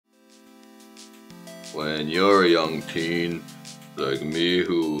When you're a young teen, like me,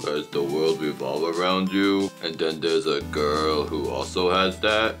 who has the world revolve around you, and then there's a girl who also has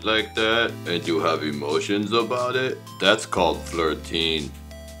that, like that, and you have emotions about it, that's called flirteen.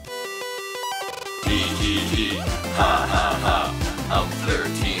 Hee hee hee, ha ha ha, I'm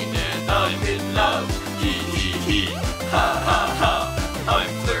flirteen and I'm in love. Hee hee hee, ha ha ha, I'm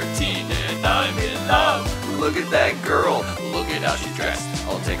flirteen and I'm in love. Look at that girl, look at how she's dressed.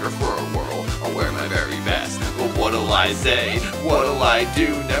 I'll take her for a whirl, I'll wear my very best. But what'll I say, what'll I do?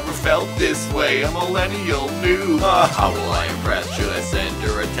 Never felt this way, a millennial new. How will I impress? Should I send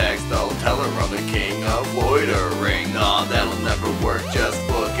her a text? I'll tell her I'm the king of loitering. Nah, that'll never work, just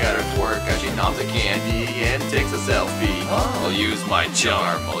look at her twerk as she nods a candy and takes a selfie. I'll use my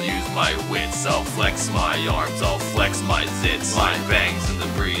charm, I'll use my wits, I'll flex my arms, I'll flex my zits. My bangs in the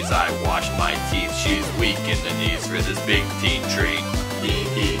breeze, I wash my teeth. She's weak in the knees for this big teen treat. Hee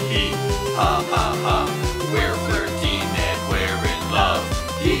hee hee, ha ha ha, we're flirteen and we're in love.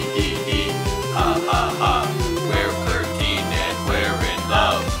 Hee hee hee, ha ha ha, we're flirteen and we're in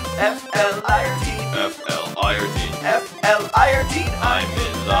love. F-L-I-R-T-E, F-L-I-R-T-E, F-L-I-R-T-E, I'm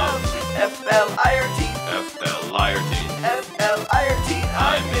in love. F-L-I-R-T-E, F-L-I-R-T-E, F-L-I-R-T-E,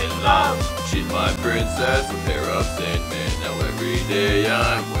 I'm in love. She's my princess, a pair of cinnamon. Now every day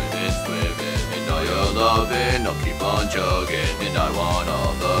I'm winning, swimming. And all your loving, I'll keep on chugging. And I want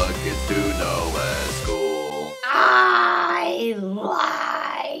all the kids to know at school I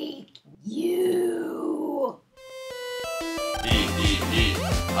like you. Hee hee hee,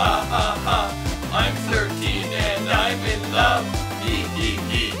 ha ha ha, I'm flirteen and I'm in love. Hee hee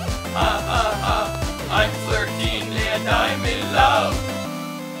hee, ha ha